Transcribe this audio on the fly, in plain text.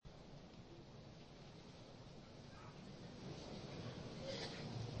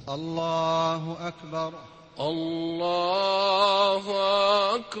الله أكبر. الله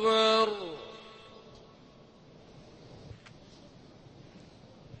أكبر.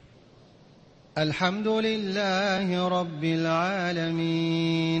 الحمد لله رب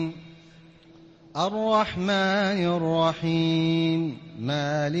العالمين، الرحمن الرحيم،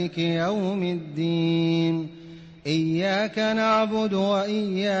 مالك يوم الدين، إياك نعبد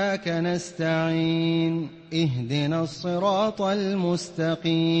وإياك نستعين، اهدنا الصراط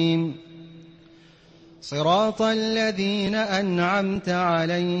المستقيم، صراط الذين أنعمت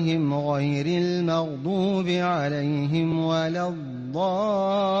عليهم غير المغضوب عليهم ولا الضالين،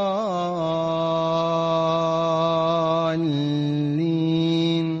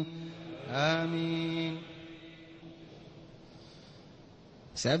 آمين.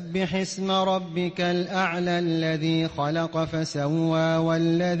 سبح اسم ربك الأعلى الذي خلق فسوى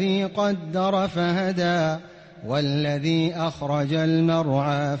والذي قدر فهدى والذي أخرج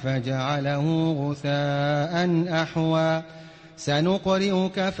المرعى فجعله غثاء أحوى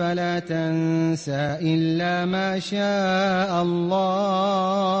سنقرئك فلا تنسى إلا ما شاء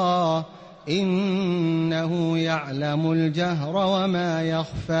الله إنه يعلم الجهر وما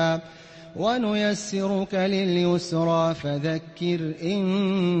يخفى ونيسرك لليسرى فذكر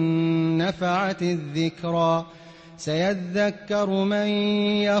إن نفعت الذكرى سيذكر من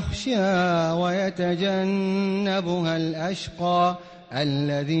يخشى ويتجنبها الأشقى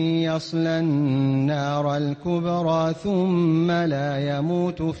الذي يصلى النار الكبرى ثم لا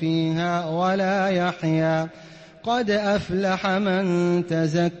يموت فيها ولا يحيا قد أفلح من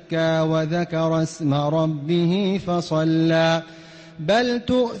تزكى وذكر اسم ربه فصلى بل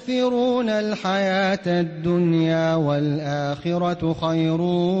تؤثرون الحياة الدنيا والآخرة خير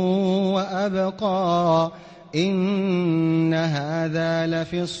وأبقى إن هذا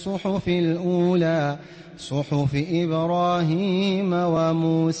لفي الصحف الأولى صحف إبراهيم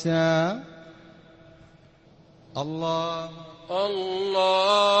وموسى. الله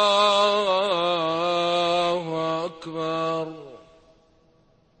أكبر.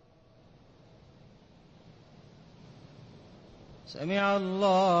 سمع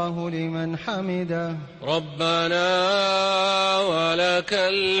الله لمن حمده. ربنا ولك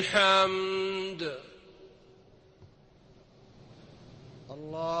الحمد.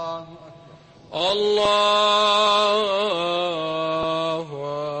 الله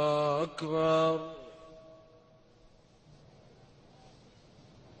أكبر.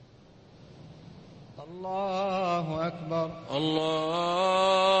 الله أكبر.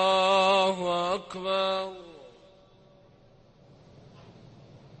 الله أكبر.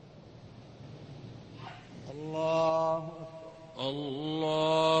 الله أكبر.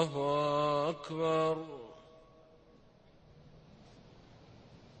 الله أكبر.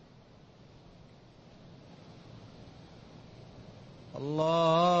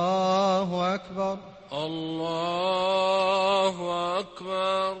 الله أكبر. الله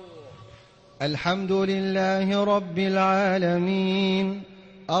أكبر. الحمد لله رب العالمين،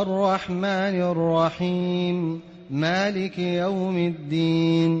 الرحمن الرحيم، مالك يوم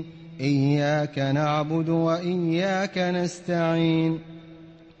الدين، إياك نعبد وإياك نستعين،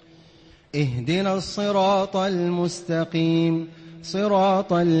 اهدنا الصراط المستقيم،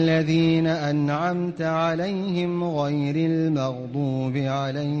 صراط الذين أنعمت عليهم غير المغضوب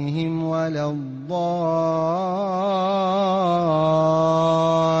عليهم ولا الضالين،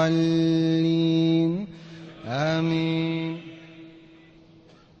 آمين.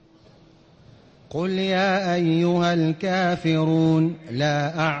 قل يا أيها الكافرون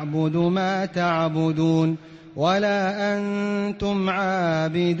لا أعبد ما تعبدون ولا أنتم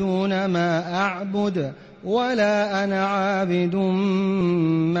عابدون ما أعبد ولا أنا عابد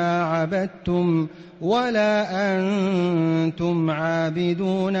ما عبدتم ولا أنتم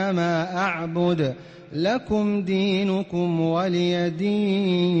عابدون ما أعبد لكم دينكم ولي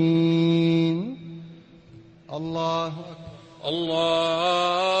دين. الله أكبر. الله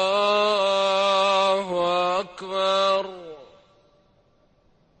أكبر.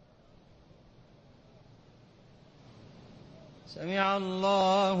 سمع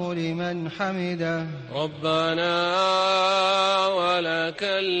الله لمن حمده. ربنا ولك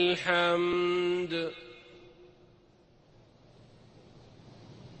الحمد.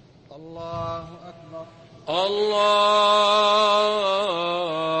 الله أكبر. الله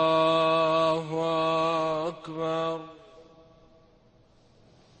أكبر.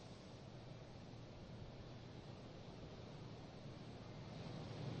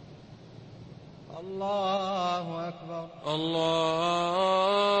 الله أكبر. الله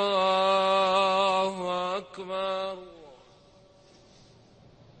أكبر.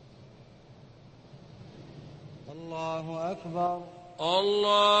 الله أكبر. الله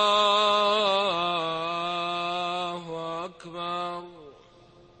أكبر.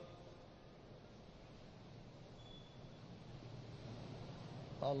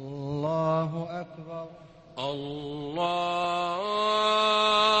 الله أكبر. الله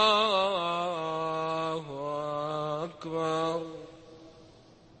أكبر.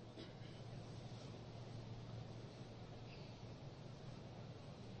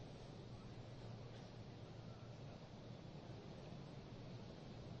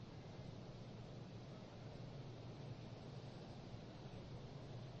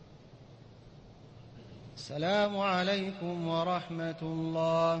 السلام عليكم ورحمة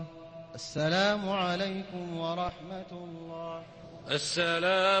الله. السلام عليكم ورحمة الله.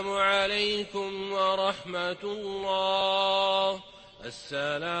 السلام عليكم ورحمة الله.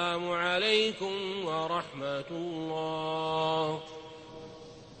 السلام عليكم ورحمة الله.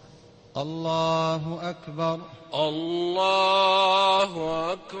 الله أكبر. الله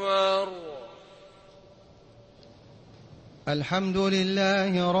أكبر. الحمد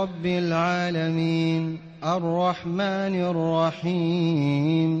لله رب العالمين الرحمن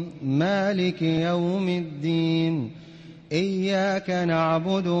الرحيم مالك يوم الدين إياك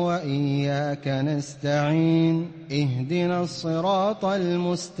نعبد وإياك نستعين اهدنا الصراط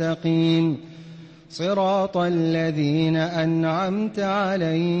المستقيم صراط الذين أنعمت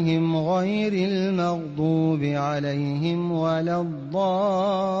عليهم غير المغضوب عليهم ولا الضالين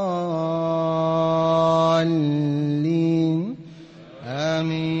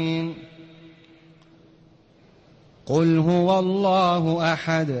آمين. قل هو الله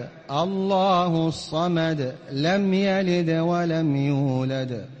أحد الله الصمد لم يلد ولم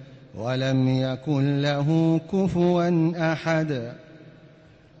يولد ولم يكن له كفوا أحد.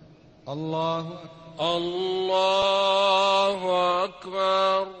 الله أكبر. الله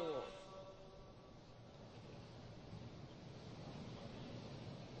أكبر.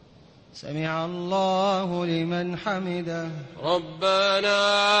 سمع الله لمن حمده. ربنا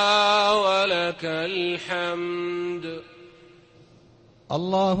ولك الحمد.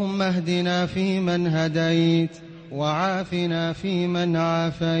 اللهم اهدنا فيمن هديت وعافنا فيمن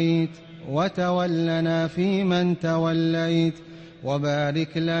عافيت وتولنا فيمن توليت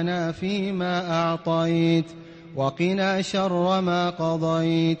وبارك لنا فيما أعطيت وقنا شر ما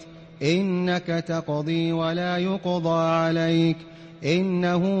قضيت إنك تقضي ولا يقضى عليك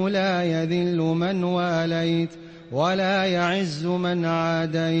إنه لا يذل من واليت ولا يعز من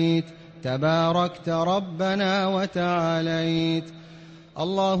عاديت تباركت ربنا وتعاليت.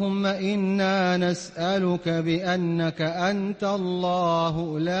 اللهم إنا نسألك بأنك أنت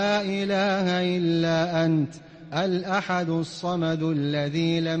الله لا إله إلا أنت الأحد الصمد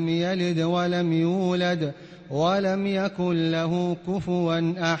الذي لم يلد ولم يولد ولم يكن له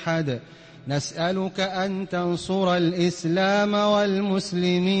كفوا أحد. نسألك أن تنصر الإسلام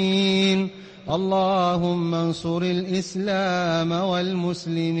والمسلمين. اللهم انصر الإسلام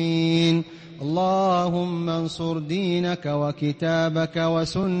والمسلمين. اللهم انصر دينك وكتابك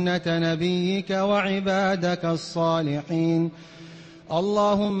وسنة نبيك وعبادك الصالحين.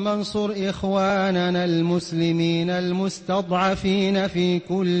 اللهم انصر إخواننا المسلمين المستضعفين في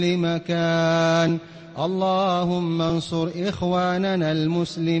كل مكان. اللهم انصر إخواننا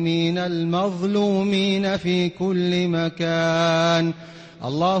المسلمين المظلومين في كل مكان.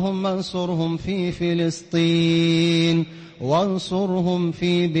 اللهم انصرهم في فلسطين وانصرهم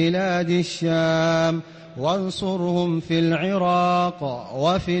في بلاد الشام وانصرهم في العراق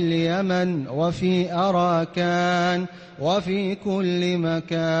وفي اليمن وفي أراكان وفي كل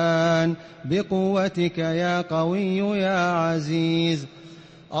مكان بقوتك يا قوي يا عزيز.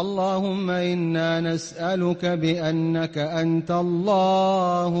 اللهم إنا نسألك بأنك أنت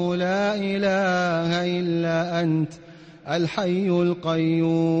الله لا إله إلا أنت الحي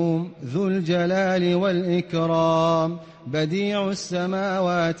القيوم ذو الجلال والإكرام بديع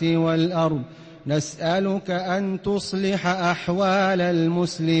السماوات والأرض. نسألك أن تصلح أحوال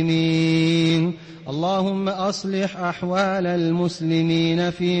المسلمين. اللهم أصلح أحوال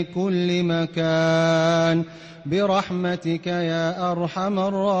المسلمين في كل مكان برحمتك يا أرحم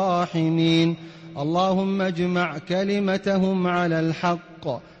الراحمين. اللهم اجمع كلمتهم على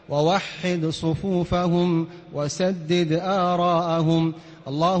الحق ووحد صفوفهم وسدد آراءهم.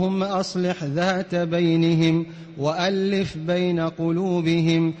 اللهم أصلح ذات بينهم وألف بين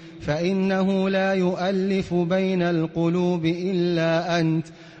قلوبهم فإنه لا يؤلف بين القلوب إلا أنت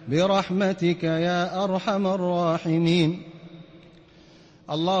برحمتك يا أرحم الراحمين.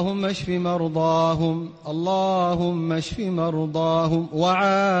 اللهم اشف مرضاهم، اللهم اشف مرضاهم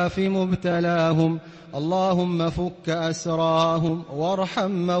وعاف مبتلاهم، اللهم فك أسراهم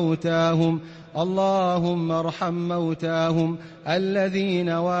وارحم موتاهم، اللهم ارحم موتاهم الذين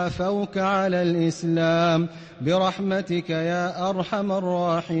وافوك على الإسلام برحمتك يا أرحم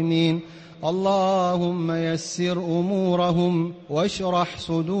الراحمين. اللهم يسر أمورهم واشرح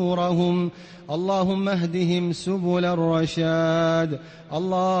صدورهم، اللهم اهدهم سبل الرشاد،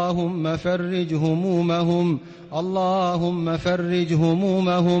 اللهم فرج همومهم، اللهم فرج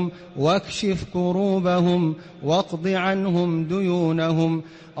همومهم واكشف كروبهم واقض عنهم ديونهم،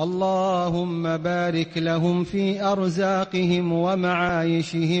 اللهم بارك لهم في أرزاقهم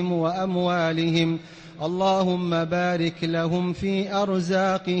ومعايشهم وأموالهم، اللهم بارك لهم في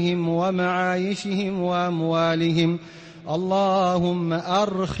أرزاقهم ومعايشهم وأموالهم، اللهم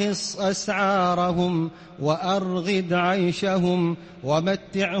أرخص أسعارهم وأرغد عيشهم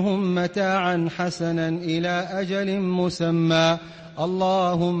ومتعهم متاعا حسنا إلى أجل مسمى،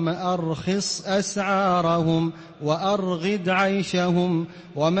 اللهم أرخص أسعارهم وأرغد عيشهم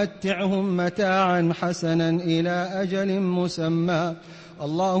ومتعهم متاعا حسنا إلى أجل مسمى،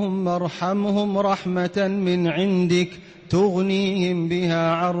 اللهم ارحمهم رحمة من عندك تغنيهم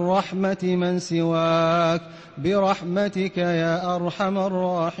بها عن رحمة من سواك برحمتك يا أرحم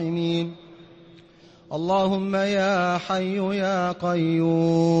الراحمين. اللهم يا حي يا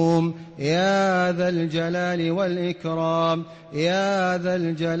قيوم يا ذا الجلال والإكرام، يا ذا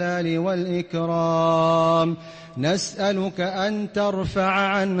الجلال والإكرام، نسألك أن ترفع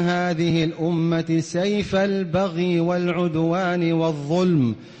عن هذه الأمة سيف البغي والعدوان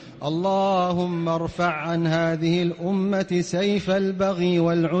والظلم، اللهم ارفع عن هذه الأمة سيف البغي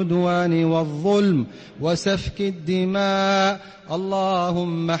والعدوان والظلم وسفك الدماء،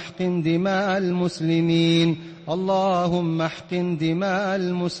 اللهم احقن دماء المسلمين، اللهم احقن دماء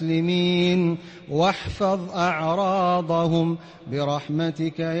المسلمين واحفظ أعراضهم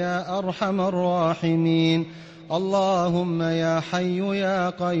برحمتك يا أرحم الراحمين. اللهم يا حي يا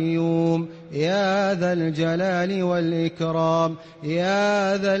قيوم يا ذا الجلال والإكرام،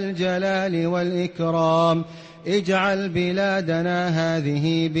 يا ذا الجلال والإكرام، اجعل بلادنا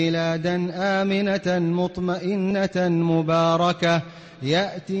هذه بلادا آمنة مطمئنة مباركة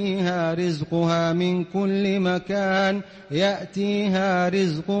يأتيها رزقها من كل مكان، يأتيها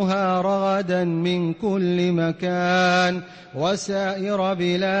رزقها رغدا من كل مكان، وسائر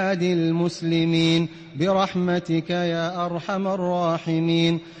بلاد المسلمين برحمتك يا أرحم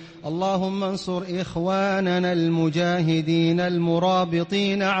الراحمين. اللهم انصر إخواننا المجاهدين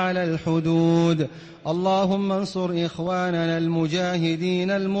المرابطين على الحدود، اللهم انصر إخواننا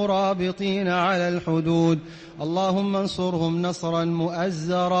المجاهدين المرابطين على الحدود، اللهم انصرهم نصرا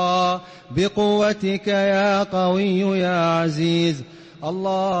مؤزرا بقوتك يا قوي يا عزيز.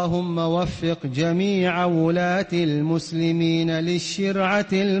 اللهم وفق جميع ولاة المسلمين للشرعة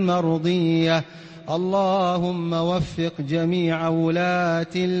المرضية، اللهم وفق جميع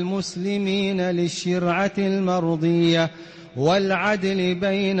ولاة المسلمين للشرعة المرضية والعدل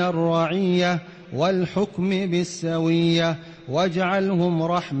بين الرعية والحكم بالسوية، واجعلهم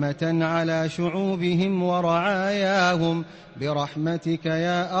رحمة على شعوبهم ورعاياهم برحمتك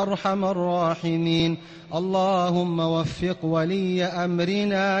يا أرحم الراحمين. اللهم وفق ولي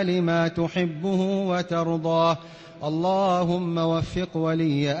أمرنا لما تحبه وترضاه، اللهم وفق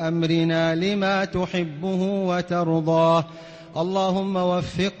ولي أمرنا لما تحبه وترضاه، اللهم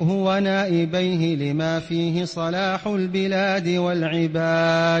وفقه ونائبيه لما فيه صلاح البلاد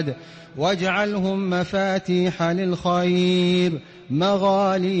والعباد، واجعلهم مفاتيح للخير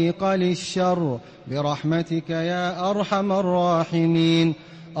مغاليق للشر برحمتك يا أرحم الراحمين.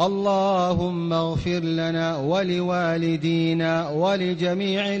 اللهم اغفر لنا ولوالدينا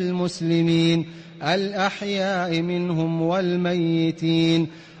ولجميع المسلمين الأحياء منهم والميتين.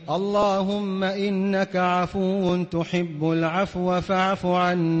 اللهم إنك عفو تحب العفو فاعف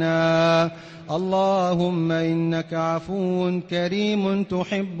عنا، اللهم إنك عفو كريم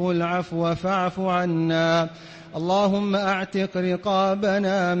تحب العفو فاعف عنا. اللهم أعتق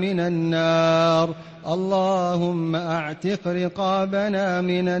رقابنا من النار، اللهم أعتق رقابنا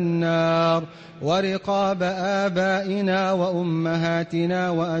من النار ورقاب آبائنا وأمهاتنا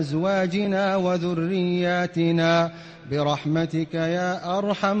وأزواجنا وذرياتنا برحمتك يا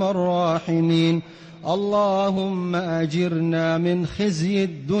أرحم الراحمين. اللهم أجرنا من خزي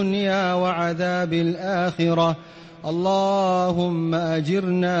الدنيا وعذاب الآخرة، اللهم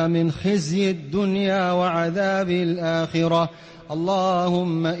أجرنا من خزي الدنيا وعذاب الآخرة.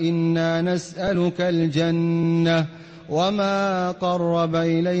 اللهم إنا نسألك الجنة وما قرب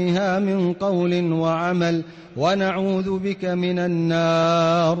إليها من قول وعمل، ونعوذ بك من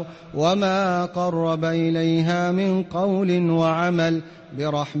النار وما قرب إليها من قول وعمل،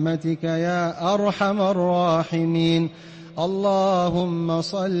 برحمتك يا أرحم الراحمين. اللهم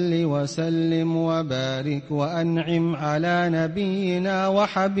صل وسلم وبارك وأنعم على نبينا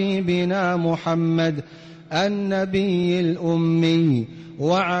وحبيبنا محمد النبي الأمي،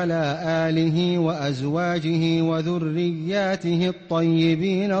 وعلى آله وأزواجه وذرياته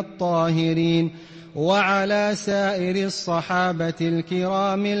الطيبين الطاهرين، وعلى سائر الصحابة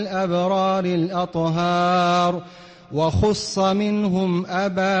الكرام الأبرار الأطهار، وخص منهم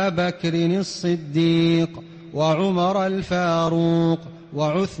أبا بكر الصديق وعمر الفاروق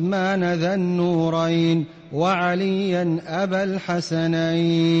وعثمان ذا النورين وعليا أبا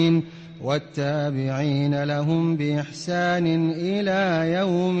الحسنين، والتابعين لهم بإحسان إلى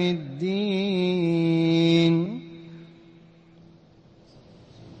يوم الدين.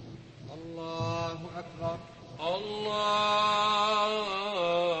 الله أكبر. الله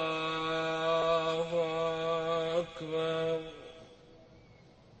أكبر.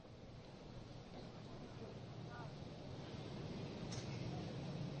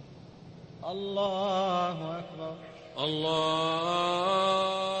 الله أكبر. الله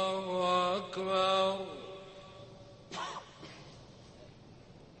أكبر.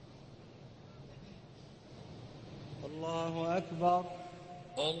 الله أكبر.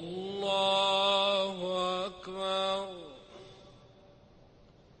 الله أكبر.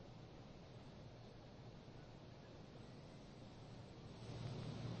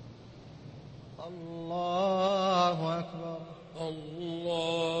 الله أكبر.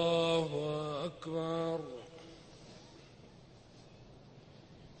 الله أكبر.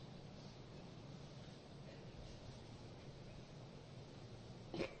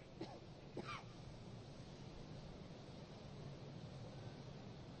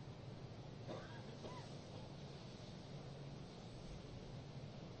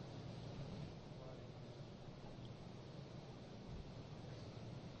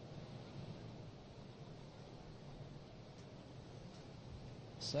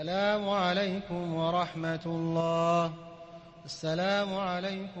 السلام عليكم ورحمة الله. السلام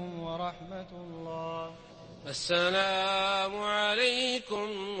عليكم ورحمة الله. السلام عليكم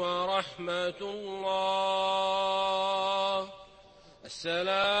ورحمة الله.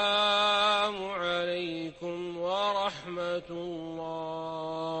 السلام عليكم ورحمة الله.